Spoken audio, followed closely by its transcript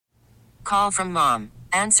call from mom.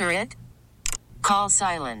 Answer it. Call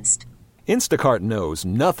silenced. Instacart knows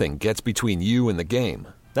nothing gets between you and the game.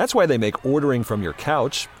 That's why they make ordering from your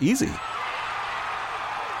couch easy.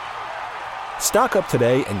 Stock up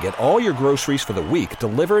today and get all your groceries for the week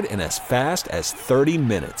delivered in as fast as 30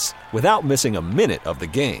 minutes without missing a minute of the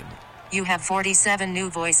game. You have 47 new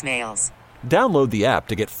voicemails. Download the app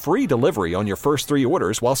to get free delivery on your first 3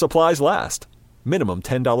 orders while supplies last. Minimum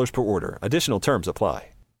 $10 per order. Additional terms apply.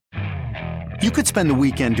 You could spend the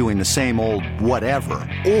weekend doing the same old whatever,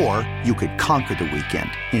 or you could conquer the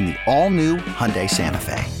weekend in the all-new Hyundai Santa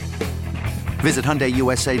Fe. Visit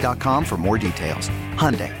HyundaiUSA.com for more details.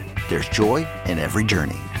 Hyundai, there's joy in every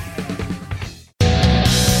journey.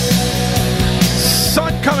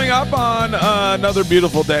 Sun coming up on another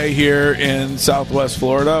beautiful day here in Southwest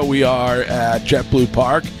Florida. We are at JetBlue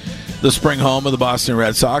Park, the spring home of the Boston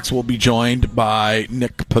Red Sox. We'll be joined by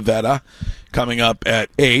Nick Pivetta coming up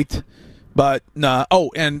at 8. But,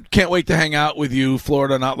 and can't wait to hang out with you,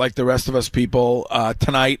 Florida, not like the rest of us people,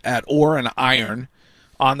 tonight at Oar and Iron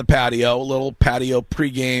on the patio, a little patio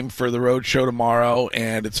pregame for the road show tomorrow,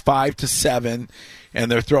 and it's 5 to 7, and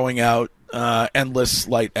they're throwing out endless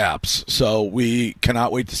light apps. So we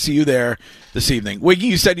cannot wait to see you there this evening. Wiggy,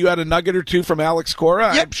 you said you had a nugget or two from Alex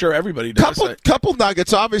Cora? Yep. I'm sure everybody does. Couple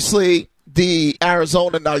nuggets. Obviously, the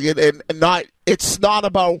Arizona nugget, and it's not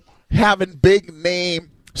about having big name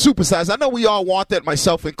superstars. I know we all want that,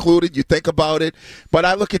 myself included. You think about it. But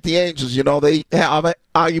I look at the Angels. They have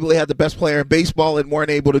arguably had the best player in baseball and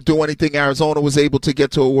weren't able to do anything. Arizona was able to get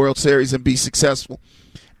to a World Series and be successful.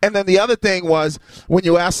 And then the other thing was, when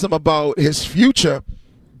you asked him about his future,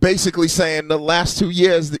 basically saying the last 2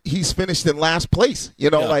 years he's finished in last place.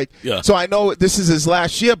 So I know this is his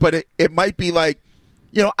last year, but it might be like,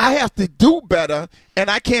 I have to do better, and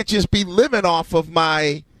I can't just be living off of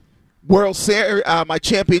my World Series, my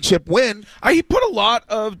championship win. He put a lot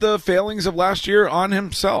of the failings of last year on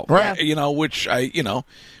himself, right? Which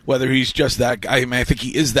whether he's just that guy. I mean, I think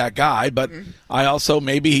he is that guy, but I also when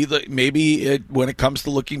it comes to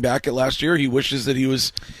looking back at last year, he wishes that he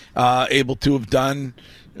was able to have done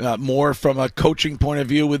more from a coaching point of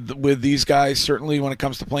view with these guys, certainly when it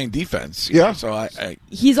comes to playing defense. Yeah. So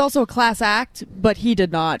he's also a class act, but he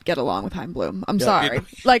did not get along with Chaim Bloom. I'm sorry.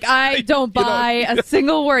 I don't buy a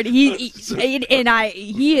single word. He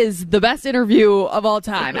is the best interview of all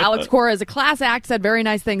time. Alex Cora is a class act, said very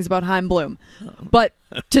nice things about Chaim Bloom. But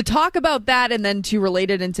to talk about that and then to relate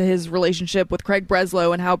it into his relationship with Craig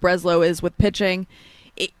Breslow and how Breslow is with pitching,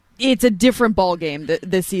 it's a different ball game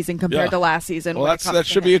this season compared to last season. Well, that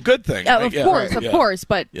should be a good thing. Of course.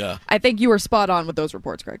 But I think you were spot on with those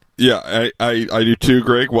reports, Greg. Yeah, I do too,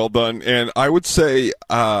 Greg. Well done. And I would say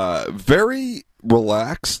very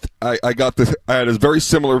relaxed. I had a very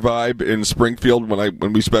similar vibe in Springfield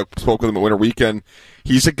when we spoke with him at Winter Weekend.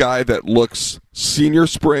 He's a guy that looks senior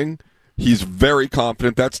spring. He's very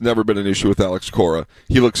confident. That's never been an issue with Alex Cora.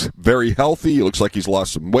 He looks very healthy. He looks like he's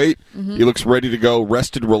lost some weight. Mm-hmm. He looks ready to go,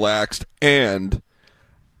 rested, relaxed. And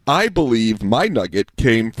I believe my nugget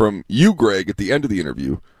came from you, Greg, at the end of the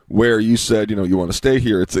interview, where you said, you want to stay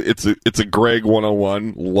here. It's a Greg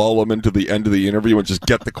 101. Lull him into the end of the interview and just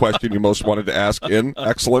get the question you most wanted to ask in.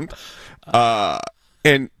 Excellent.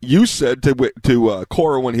 And you said to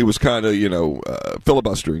Cora when he was kind of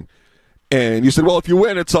filibustering, and you said, well, if you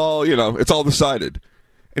win, it's all decided.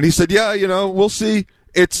 And he said, yeah, we'll see.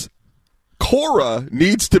 Cora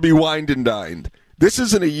needs to be wined and dined. This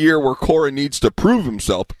isn't a year where Cora needs to prove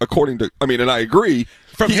himself, and I agree.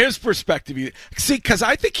 From his perspective, because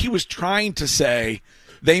I think he was trying to say,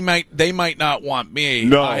 they might not want me.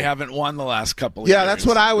 No. I haven't won the last couple of years. Yeah, that's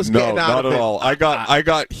what I was getting out of it. No, not at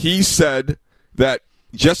all. He said that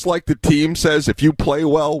just like the team says, if you play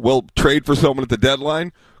well, we'll trade for someone at the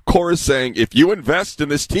deadline. Cora's saying, if you invest in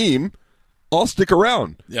this team, I'll stick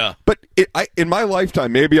around. Yeah. But in my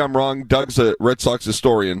lifetime, maybe I'm wrong, Doug's a Red Sox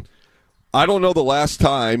historian, I don't know the last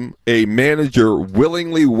time a manager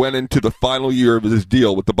willingly went into the final year of his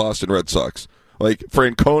deal with the Boston Red Sox. Like,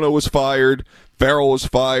 Francona was fired, Farrell was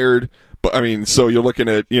fired, but so you're looking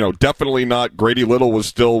at, definitely not. Grady Little was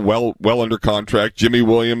still well under contract. Jimmy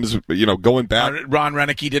Williams, going back. Ron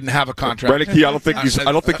Renicky didn't have a contract. Renicky,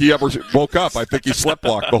 I don't think he ever woke up. I think he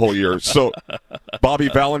sleptwalked the whole year. So Bobby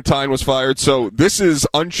Valentine was fired. So this is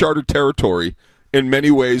uncharted territory in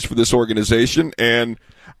many ways for this organization, and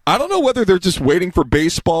I don't know whether they're just waiting for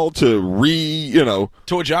baseball to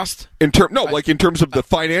to adjust in terms of the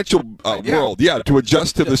financial world, to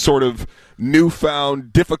adjust to the sort of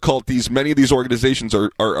newfound difficulties many of these organizations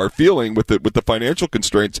are feeling with the financial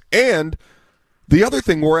constraints. And the other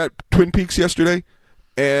thing, we're at Twin Peaks yesterday,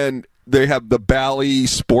 and they have the Bally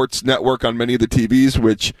Sports Network on many of the TVs,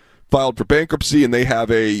 which filed for bankruptcy, and they have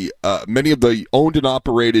many of the owned and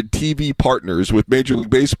operated TV partners with Major League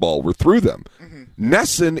Baseball were through them.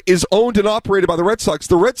 NESN is owned and operated by the Red Sox.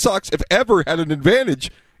 The Red Sox, if ever had an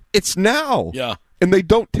advantage, it's now. Yeah. And they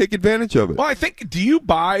don't take advantage of it. Well, I think, do you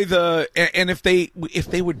buy and if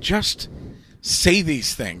they would just say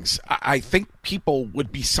these things, I think people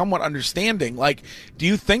would be somewhat understanding. Like, do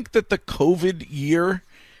you think that the COVID year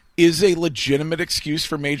is a legitimate excuse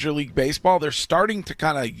for Major League Baseball? They're starting to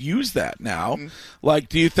kind of use that now. Like,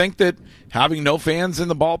 do you think that having no fans in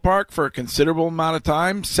the ballpark for a considerable amount of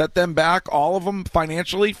time set them back, all of them,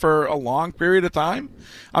 financially for a long period of time?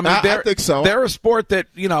 I mean, I think so. They're a sport that,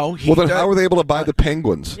 well, then how were they able to buy the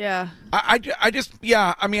Penguins? Yeah.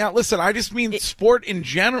 I mean, listen, I just mean sport in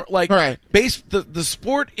general. Like, right. The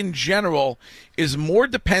sport in general is more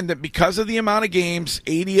dependent because of the amount of games,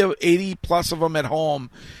 80 plus of them at home.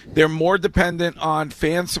 They're more dependent on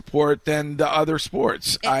fan support than the other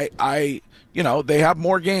sports. They have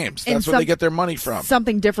more games. That's where they get their money from.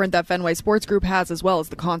 Something different that Fenway Sports Group has as well as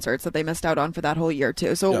the concerts that they missed out on for that whole year,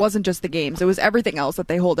 too. So it wasn't just the games. It was everything else that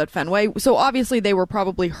they hold at Fenway. So obviously they were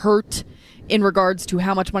probably hurt in regards to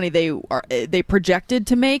how much money they projected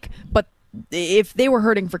to make, but if they were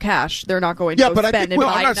hurting for cash, they're not going to go spend and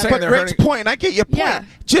buy. But Greg's point, I get your point. Yeah.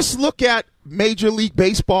 Just look at Major League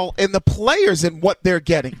Baseball and the players and what they're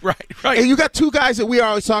getting. Right. And you got two guys that we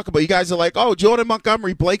always talk about. You guys are like, oh, Jordan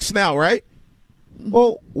Montgomery, Blake Snell, right?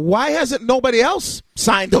 Well, why hasn't nobody else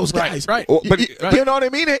signed those guys? Right. You know what I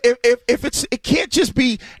mean? If it can't just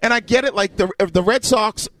be, and I get it, like the Red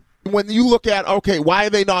Sox, when you look at, okay, why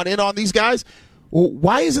are they not in on these guys? Well,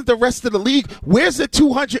 why isn't the rest of the league? Where's the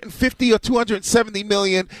 250 or 270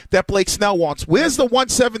 million that Blake Snell wants? Where's the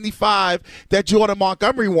 175 that Jordan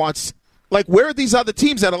Montgomery wants? Like, where are these other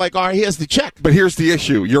teams that are like, all right, here's the check? But here's the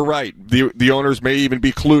issue. You're right. The owners may even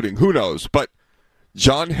be colluding. Who knows? But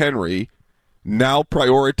John Henry now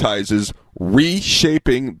prioritizes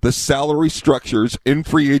reshaping the salary structures in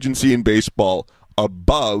free agency in baseball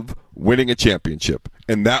above winning a championship.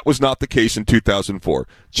 And that was not the case in 2004.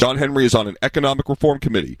 John Henry is on an economic reform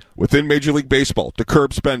committee within Major League Baseball to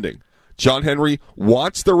curb spending. John Henry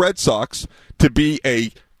wants the Red Sox to be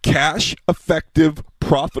a cash-effective,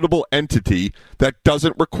 profitable entity that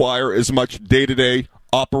doesn't require as much day-to-day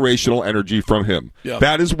operational energy from him. Yeah.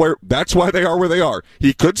 That's why they are where they are.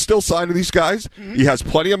 He could still sign to these guys. He has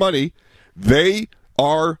plenty of money. They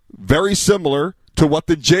are very similar to what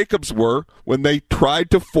the Jacobs were when they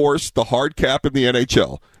tried to force the hard cap in the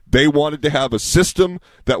NHL. They wanted to have a system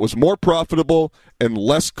that was more profitable and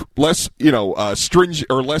less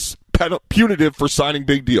stringent or less punitive for signing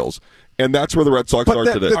big deals. And that's where the Red Sox are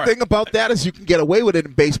today. The thing about that is you can get away with it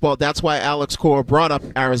in baseball. That's why Alex Cora brought up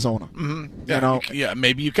Arizona. Yeah,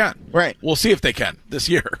 maybe you can. Right. We'll see if they can this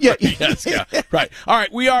year. Yeah. Yes, yeah. Right. All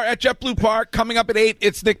right, we are at JetBlue Park. Coming up at 8,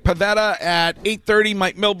 it's Nick Pavetta. At 8:30,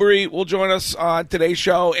 Mike Milbury will join us on today's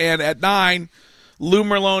show. And at 9, Lou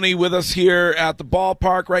Merlone with us here at the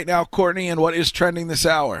ballpark right now. Courtney, and what is trending this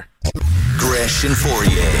hour? Gresh and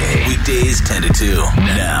Fourier, weekdays 10 to 2.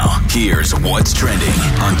 Now, here's what's trending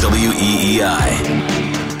on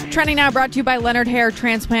WEEI. Trending now brought to you by Leonard Hair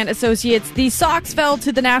Transplant Associates. The Sox fell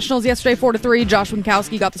to the Nationals yesterday 4-3. Josh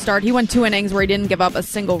Winkowski got the start. He went 2 innings where he didn't give up a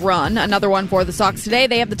single run. Another one for the Sox today.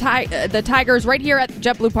 They have the Tigers right here at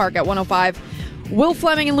JetBlue Park at 105. Will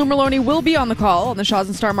Fleming and Lou Merlone will be on the call on the Shaws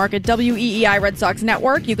and Star Market WEEI Red Sox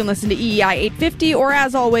Network. You can listen to EEI 850 or,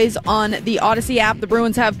 as always, on the Odyssey app. The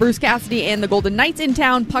Bruins have Bruce Cassidy and the Golden Knights in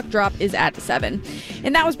town. Puck drop is at 7.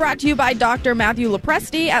 And that was brought to you by Dr. Matthew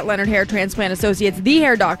Lopresti at Leonard Hair Transplant Associates, the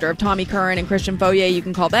hair doctor of Tommy Curran and Christian Fourier. You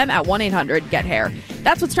can call them at 1-800-GET-HAIR.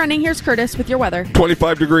 That's what's trending. Here's Curtis with your weather.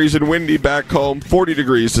 25 degrees and windy back home, 40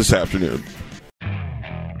 degrees this afternoon.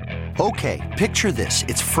 Okay, picture this.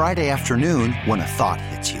 It's Friday afternoon when a thought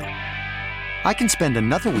hits you. I can spend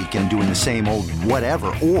another weekend doing the same old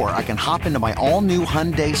whatever, or I can hop into my all-new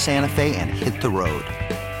Hyundai Santa Fe and hit the road.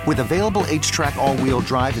 With available H-Track all-wheel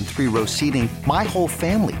drive and 3-row seating, my whole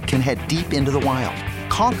family can head deep into the wild.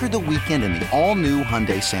 Conquer the weekend in the all-new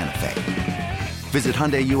Hyundai Santa Fe. Visit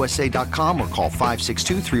HyundaiUSA.com or call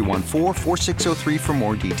 562-314-4603 for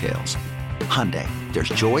more details. Hyundai, there's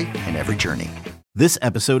joy in every journey. This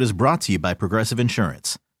episode is brought to you by Progressive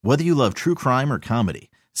Insurance. Whether you love true crime or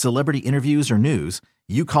comedy, celebrity interviews or news,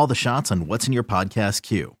 you call the shots on what's in your podcast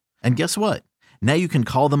queue. And guess what? Now you can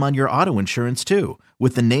call them on your auto insurance too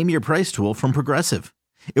with the Name Your Price tool from Progressive.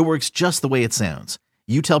 It works just the way it sounds.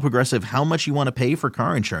 You tell Progressive how much you want to pay for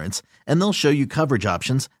car insurance, and they'll show you coverage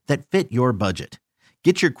options that fit your budget.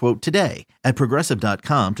 Get your quote today at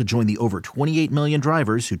Progressive.com to join the over 28 million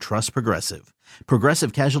drivers who trust Progressive.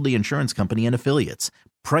 Progressive Casualty Insurance Company and Affiliates.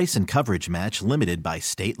 Price and coverage match limited by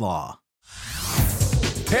state law.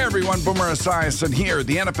 Hey everyone, Boomer Esiason here.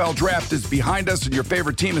 The NFL Draft is behind us and your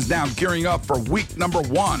favorite team is now gearing up for week number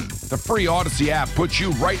 1. The free Odyssey app puts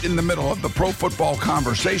you right in the middle of the pro football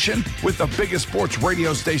conversation with the biggest sports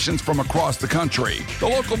radio stations from across the country. The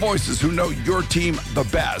local voices who know your team the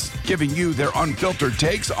best, giving you their unfiltered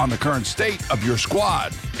takes on the current state of your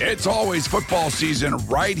squad. It's always football season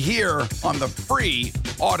right here on the free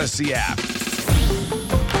Odyssey app.